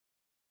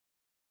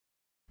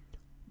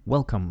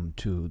Welcome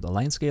to the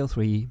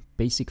LineScale-3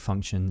 Basic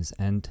Functions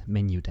and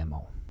Menu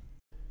demo.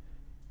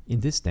 In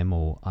this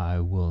demo,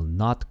 I will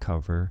not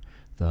cover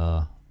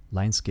the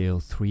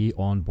LineScale-3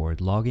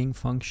 onboard logging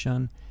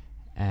function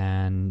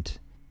and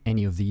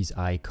any of these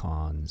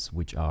icons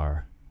which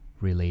are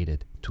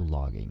related to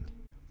logging.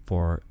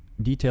 For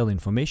detailed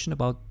information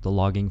about the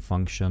logging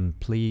function,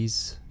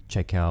 please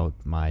check out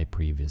my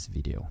previous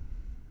video.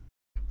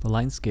 The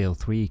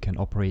LineScale-3 can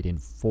operate in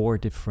 4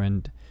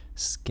 different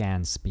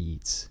scan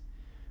speeds: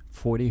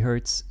 40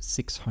 Hz,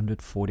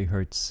 640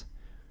 Hz,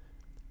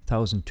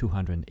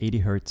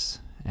 1280 Hz,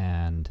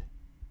 and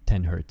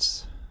 10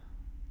 Hz.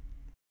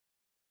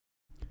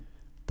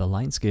 The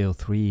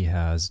LineScale-3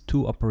 has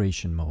 2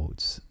 operation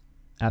modes,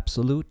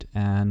 absolute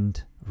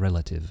and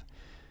relative.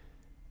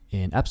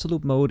 In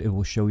absolute mode, it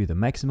will show you the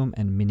maximum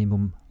and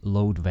minimum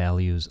load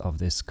values of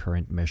this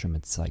current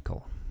measurement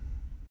cycle.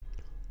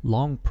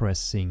 Long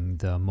pressing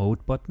the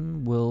mode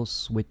button will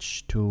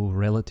switch to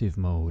relative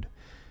mode,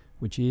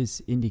 which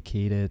is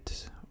indicated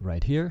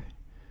right here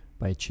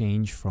by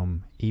change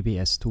from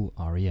ABS to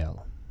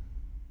REL.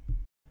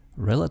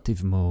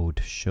 Relative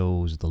mode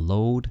shows the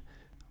load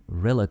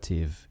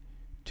relative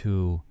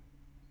to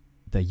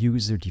the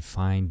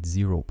user-defined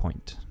 0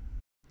 point.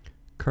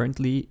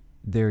 Currently,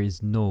 there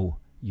is no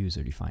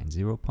user-defined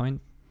 0 point.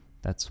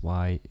 That's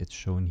why it's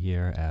shown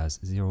here as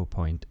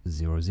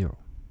 0.00.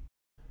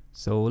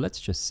 So let's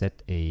just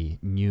set a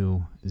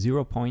new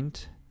 0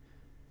 point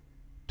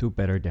to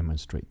better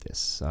demonstrate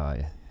this.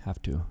 I have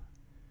to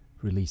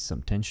release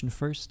some tension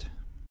first.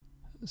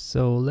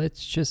 So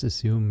let's just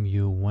assume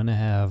you want to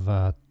have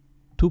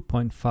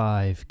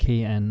 2.5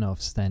 kN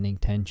of standing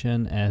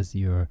tension as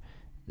your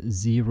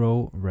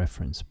 0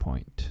 reference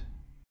point.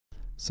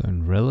 So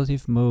in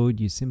relative mode,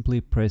 you simply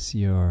press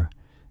your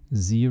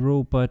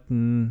 0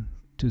 button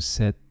to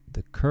set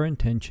the current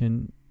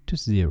tension to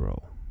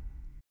 0.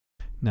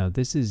 Now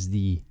this is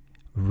the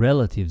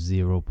relative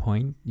 0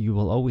 point. You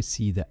will always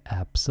see the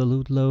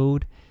absolute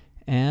load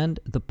and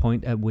the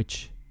point at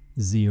which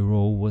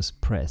 0 was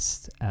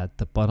pressed at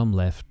the bottom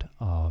left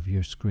of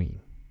your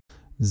screen.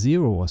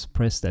 0 was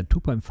pressed at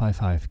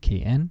 2.55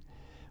 kN.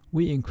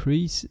 We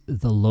increase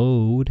the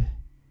load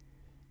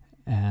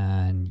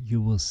and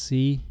you will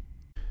see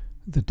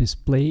the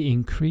display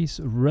increase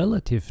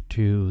relative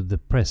to the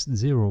pressed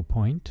 0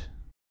 point.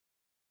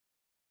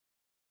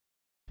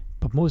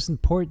 But most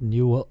important,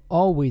 you will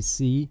always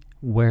see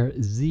where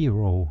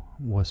 0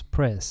 was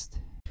pressed.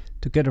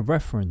 To get a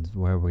reference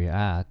where we're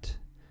at,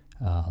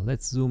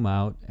 let's zoom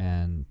out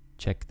and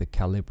check the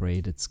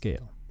calibrated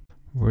scale.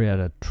 We're at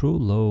a true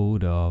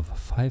load of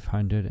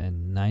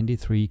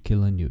 593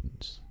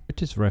 kilonewtons,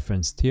 which is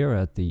referenced here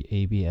at the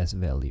ABS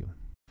value.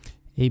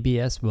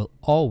 ABS will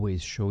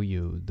always show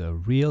you the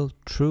real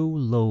true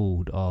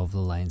load of the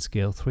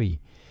LineScale-3.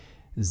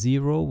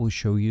 0 will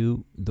show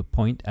you the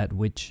point at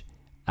which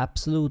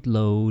absolute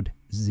load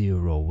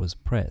 0 was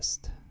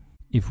pressed.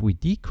 If we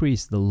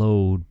decrease the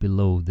load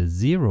below the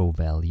 0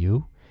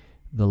 value,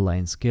 the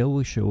line scale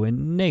will show a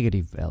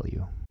negative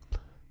value.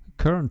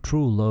 Current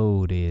true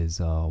load is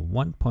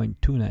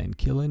 1.29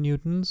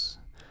 kilonewtons,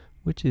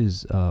 which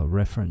is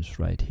referenced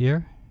right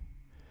here.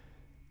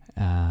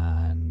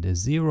 And the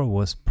 0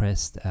 was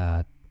pressed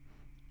at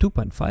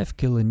 2.5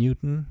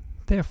 kilonewton.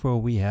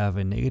 Therefore, we have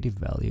a negative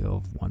value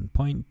of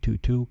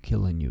 1.22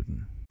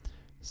 kilonewton.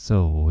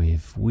 So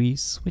if we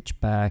switch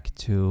back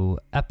to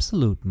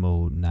absolute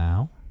mode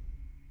now,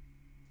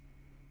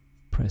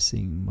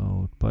 pressing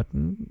mode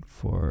button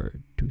for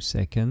 2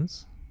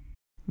 seconds,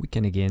 we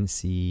can again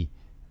see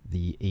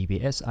the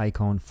ABS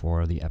icon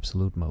for the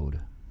absolute mode.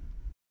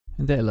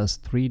 And the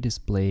LS3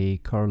 display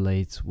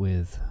correlates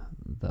with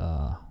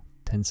the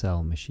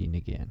tensile machine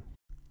again.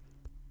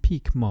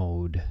 Peak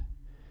mode.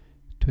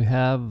 To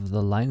have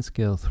the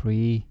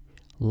LineScale-3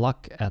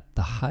 lock at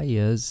the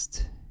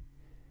highest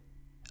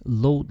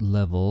load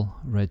level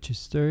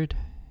registered,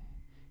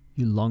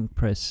 you long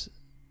press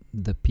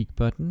the peak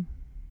button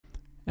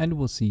and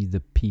we'll see the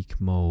peak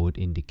mode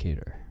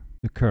indicator.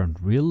 The current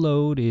real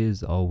load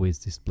is always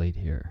displayed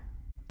here.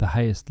 The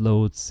highest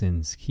load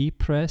since key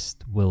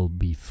pressed will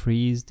be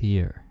freezed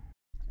here.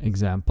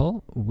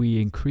 Example, we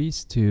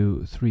increase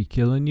to 3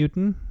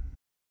 kilonewton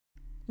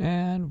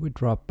and we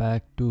drop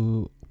back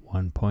to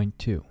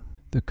 1.2.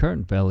 The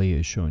current value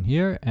is shown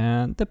here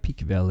and the peak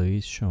value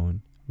is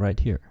shown right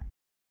here.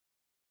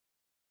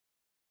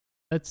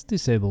 Let's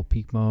disable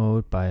peak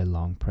mode by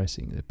long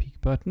pressing the peak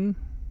button.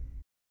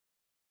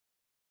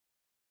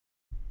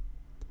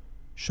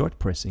 Short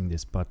pressing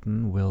this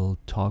button will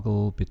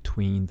toggle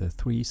between the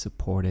 3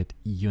 supported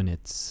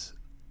units: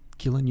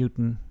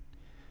 kilonewton,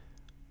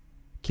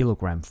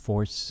 kilogram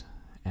force,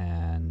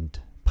 and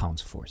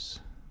pounds force.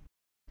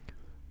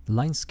 The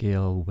line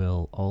scale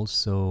will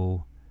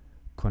also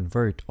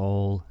convert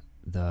all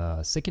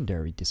the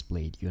secondary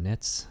displayed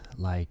units,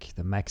 like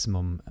the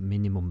maximum and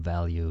minimum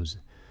values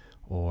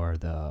or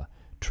the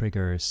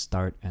trigger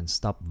start and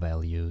stop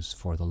values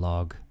for the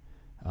log,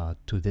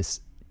 to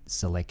this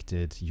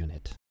selected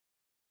unit.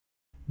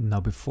 Now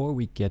before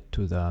we get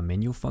to the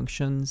menu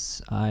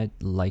functions, I'd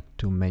like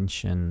to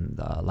mention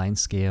the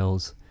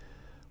LineScale's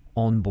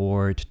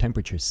onboard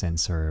temperature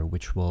sensor,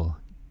 which will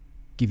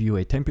give you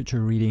a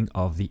temperature reading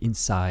of the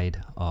inside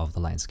of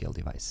the LineScale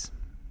device.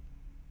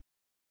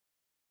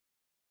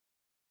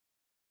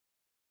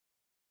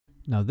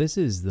 Now this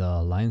is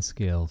the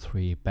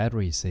LineScale-3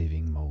 battery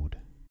saving mode.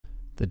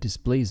 The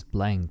display is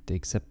blanked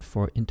except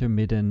for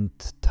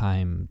intermittent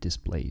time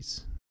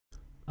displays.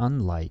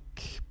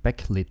 Unlike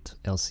backlit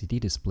LCD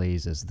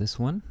displays as this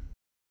one,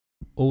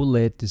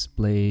 OLED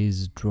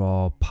displays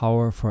draw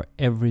power for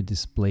every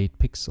displayed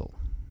pixel.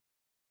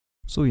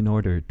 So in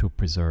order to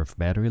preserve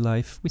battery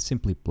life, we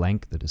simply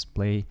blank the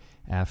display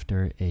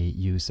after a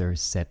user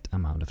set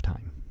amount of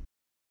time.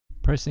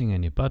 Pressing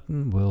any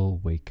button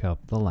will wake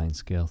up the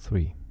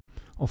LineScale-3.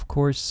 Of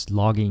course,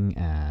 logging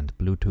and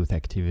Bluetooth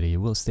activity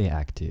will stay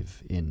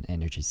active in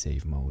energy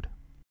save mode.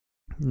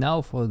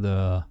 Now for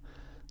the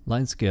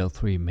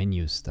LineScale-3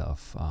 menu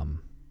stuff.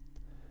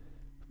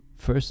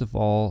 First of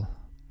all,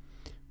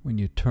 when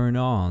you turn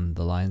on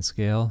the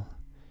LineScale,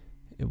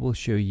 it will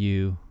show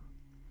you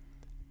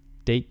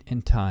date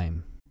and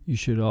time. You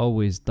should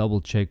always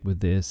double check with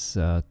this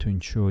to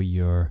ensure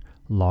your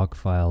log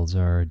files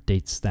are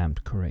date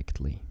stamped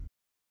correctly.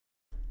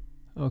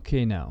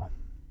 Okay, now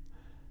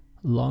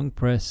long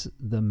press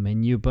the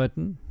menu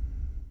button.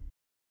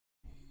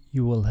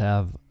 You will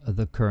have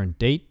the current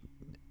date,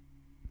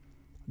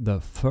 the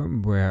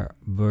firmware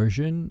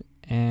version,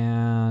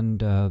 and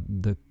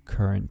the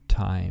current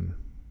time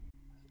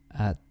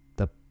at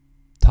the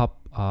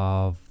top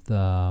of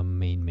the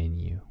main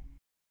menu.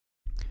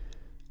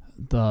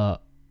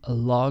 The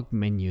log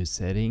menu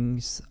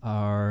settings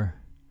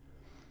are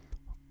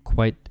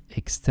quite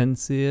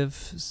extensive,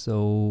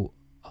 so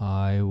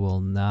I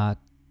will not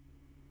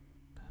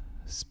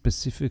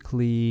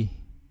specifically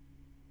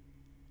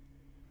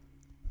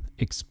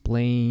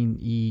explain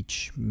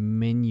each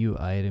menu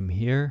item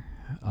here.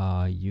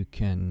 You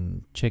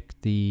can check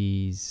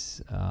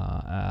these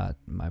at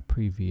my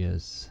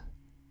previous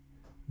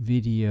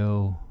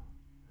video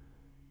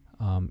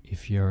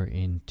if you're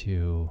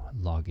into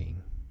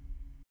logging.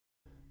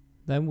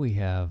 Then we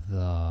have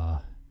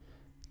the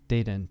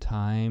date and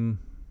time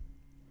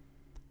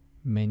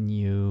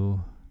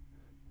menu.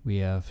 We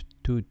have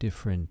two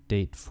different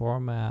date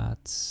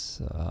formats,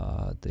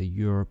 the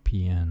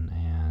European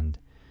and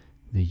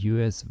the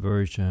US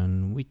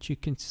version, which you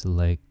can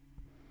select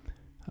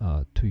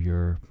to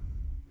your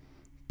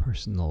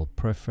personal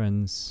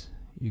preference.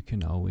 You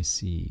can always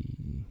see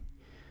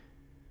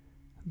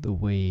the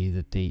way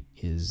the date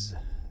is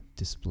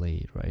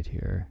displayed right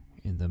here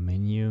in the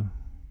menu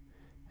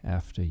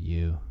after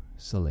you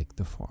select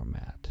the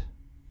format.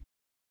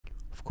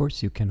 Of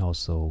course, you can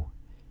also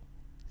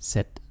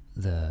set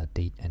the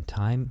date and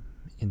time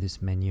in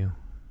this menu.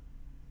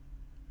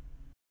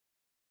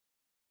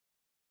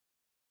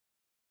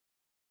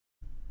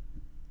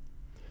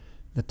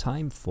 The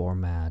time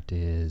format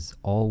is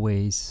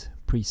always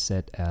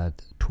preset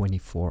at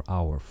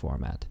 24-hour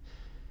format.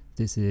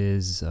 This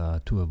is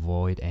to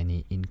avoid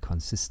any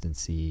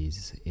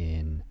inconsistencies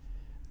in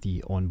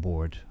the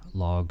onboard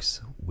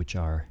logs, which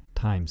are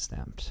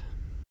time-stamped.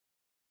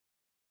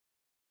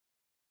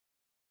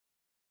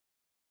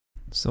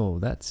 So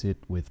that's it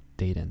with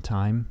date and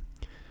time.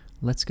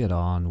 Let's get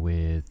on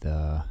with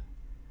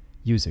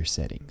user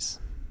settings.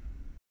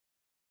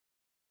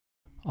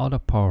 Auto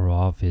power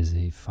off is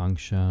a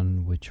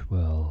function which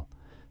will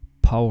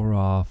power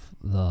off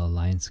the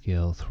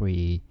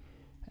LineScale-3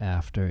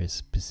 after a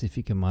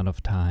specific amount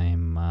of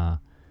time,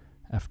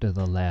 after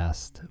the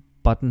last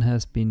button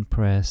has been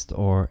pressed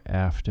or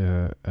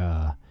after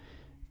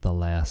the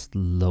last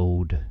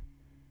load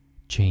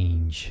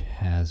change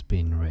has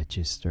been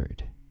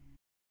registered.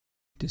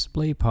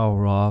 Display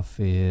power off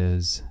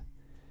is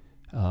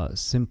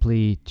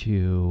simply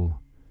to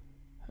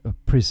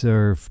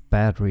preserve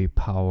battery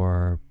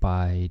power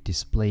by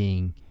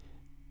displaying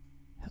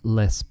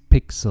less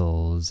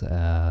pixels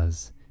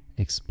as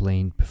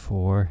explained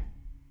before.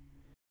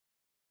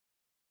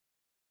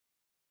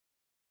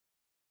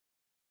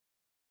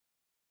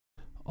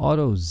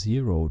 Auto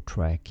zero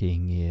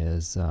tracking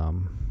is,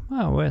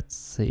 well, let's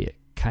say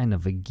a kind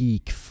of a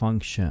geek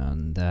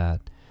function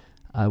that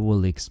I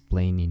will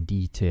explain in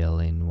detail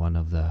in one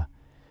of the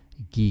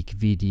geek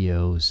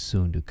videos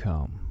soon to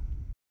come.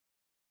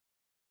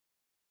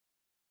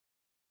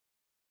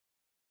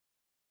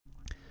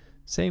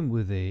 Same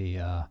with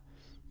a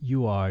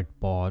UART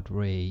baud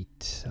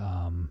rate,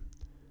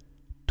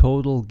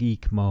 total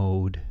geek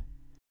mode.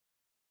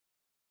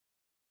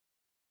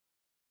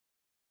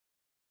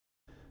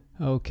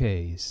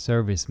 Okay,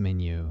 service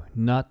menu,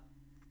 not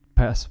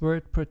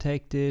password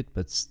protected,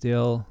 but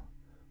still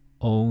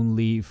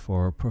only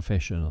for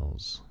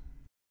professionals.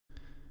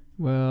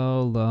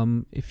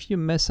 Well, if you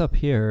mess up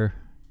here,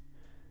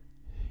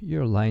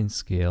 your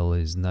LineScale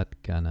is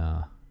not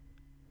gonna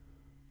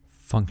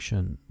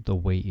function the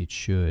way it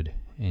should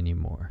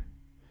anymore.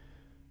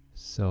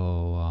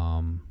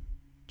 So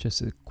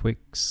just a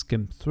quick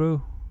skim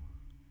through.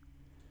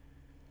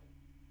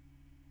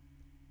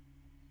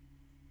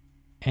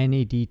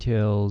 Any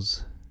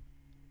details,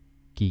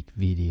 geek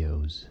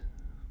videos.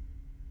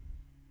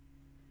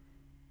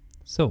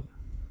 So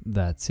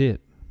that's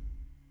it.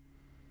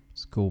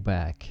 Let's go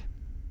back.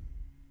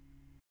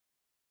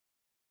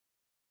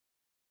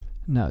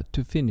 Now,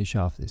 to finish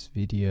off this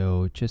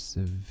video, just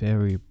a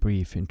very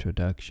brief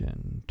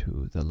introduction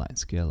to the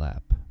LineScale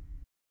app.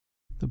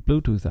 The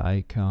Bluetooth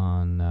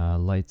icon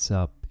lights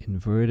up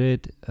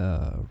inverted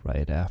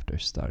right after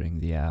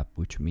starting the app,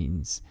 which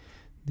means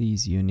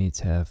these units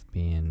have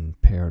been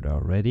paired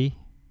already.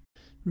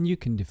 And you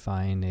can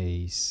define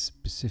a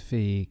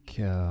specific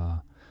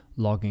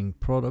logging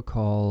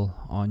protocol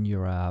on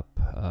your app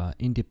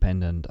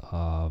independent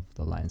of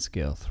the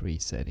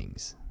LineScale-3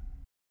 settings.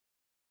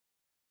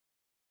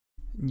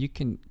 You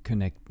can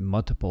connect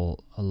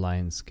multiple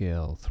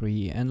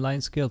LineScale-3 and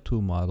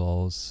LineScale-2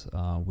 models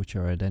which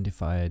are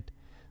identified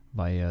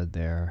via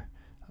their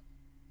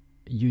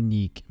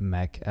unique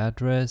MAC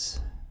address,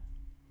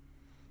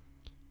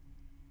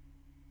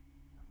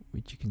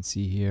 which you can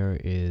see here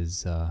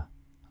is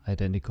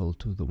identical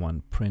to the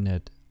one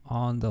printed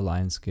on the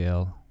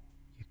LineScale.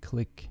 You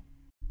click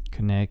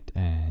connect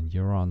and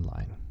you're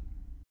online.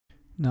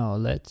 Now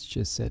let's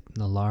just set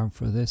an alarm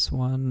for this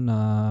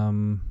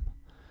one.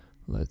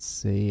 Let's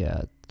say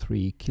at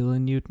 3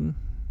 kilonewton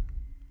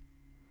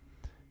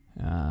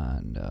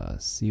and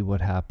see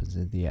what happens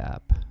in the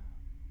app.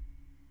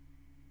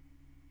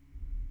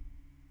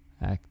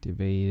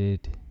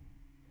 Activated,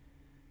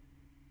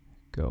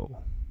 go.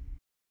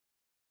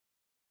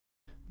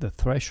 The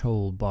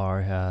threshold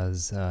bar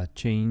has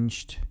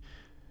changed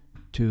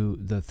to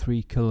the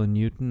 3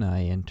 kilonewton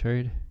I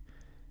entered,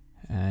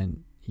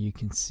 and you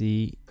can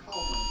see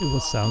it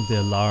will sound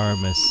the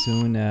alarm as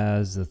soon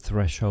as the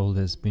threshold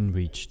has been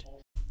reached.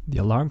 The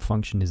alarm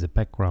function is a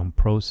background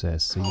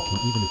process, so you can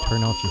even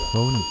turn off your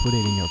phone and put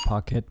it in your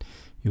pocket.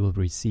 You will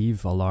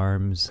receive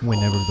alarms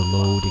whenever the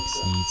load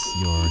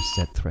exceeds your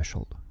set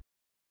threshold.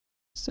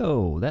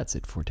 So that's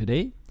it for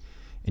today.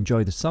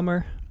 Enjoy the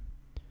summer,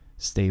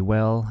 stay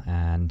well,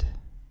 and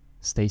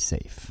stay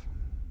safe.